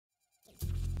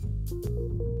Hi,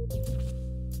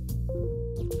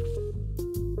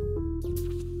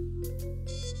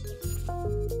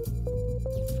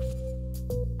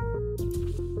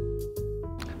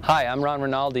 I'm Ron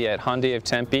Rinaldi at Hyundai of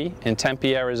Tempe in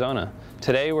Tempe, Arizona.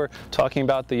 Today we're talking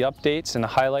about the updates and the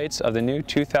highlights of the new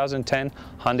 2010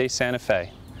 Hyundai Santa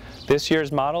Fe. This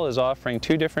year's model is offering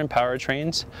two different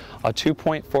powertrains, a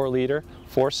 2.4-liter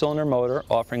four-cylinder motor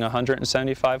offering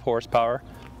 175 horsepower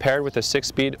paired with a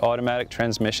 6-speed automatic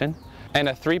transmission, and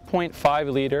a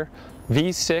 3.5-liter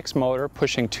V6 motor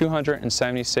pushing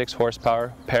 276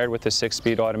 horsepower paired with a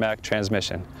 6-speed automatic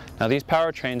transmission. Now these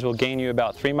powertrains will gain you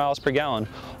about 3 miles per gallon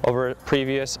over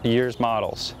previous year's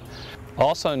models.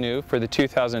 Also new for the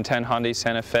 2010 Hyundai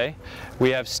Santa Fe,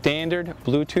 we have standard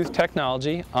Bluetooth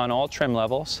technology on all trim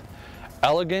levels,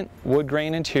 elegant wood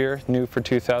grain interior new for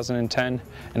 2010,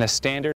 and a standard